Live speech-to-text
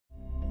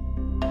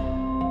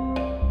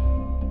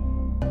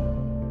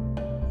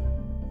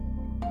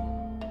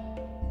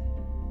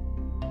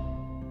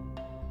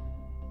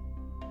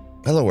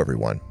Hello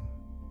everyone.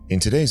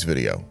 In today's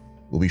video,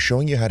 we'll be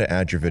showing you how to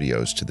add your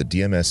videos to the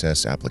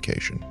DMSS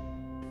application.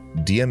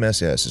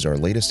 DMSS is our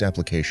latest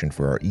application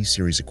for our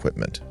E-Series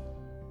equipment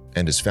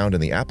and is found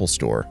in the Apple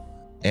Store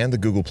and the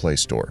Google Play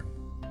Store.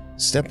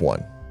 Step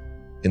 1.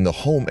 In the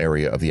Home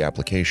area of the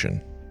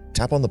application,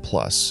 tap on the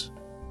plus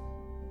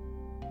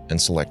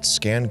and select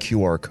Scan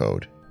QR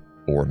Code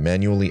or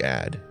Manually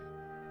Add.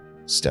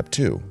 Step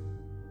 2.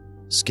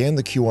 Scan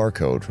the QR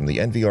code from the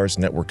NVR's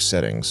network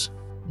settings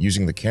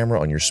using the camera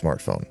on your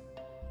smartphone,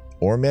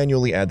 or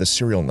manually add the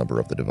serial number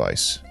of the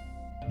device.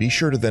 Be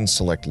sure to then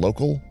select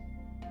Local,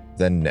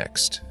 then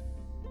Next.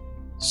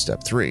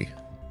 Step 3.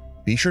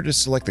 Be sure to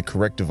select the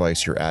correct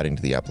device you're adding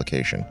to the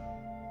application.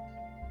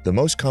 The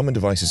most common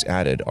devices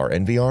added are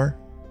NVR,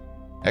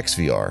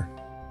 XVR,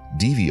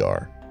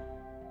 DVR,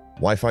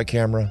 Wi-Fi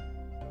camera,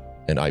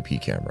 and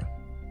IP camera.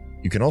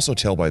 You can also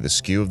tell by the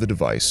SKU of the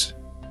device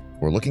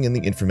or looking in the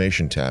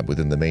Information tab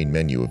within the main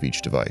menu of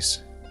each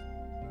device.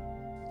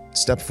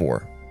 Step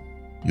 4.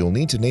 You'll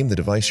need to name the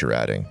device you're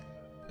adding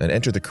and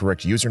enter the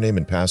correct username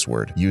and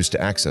password used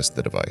to access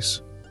the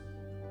device.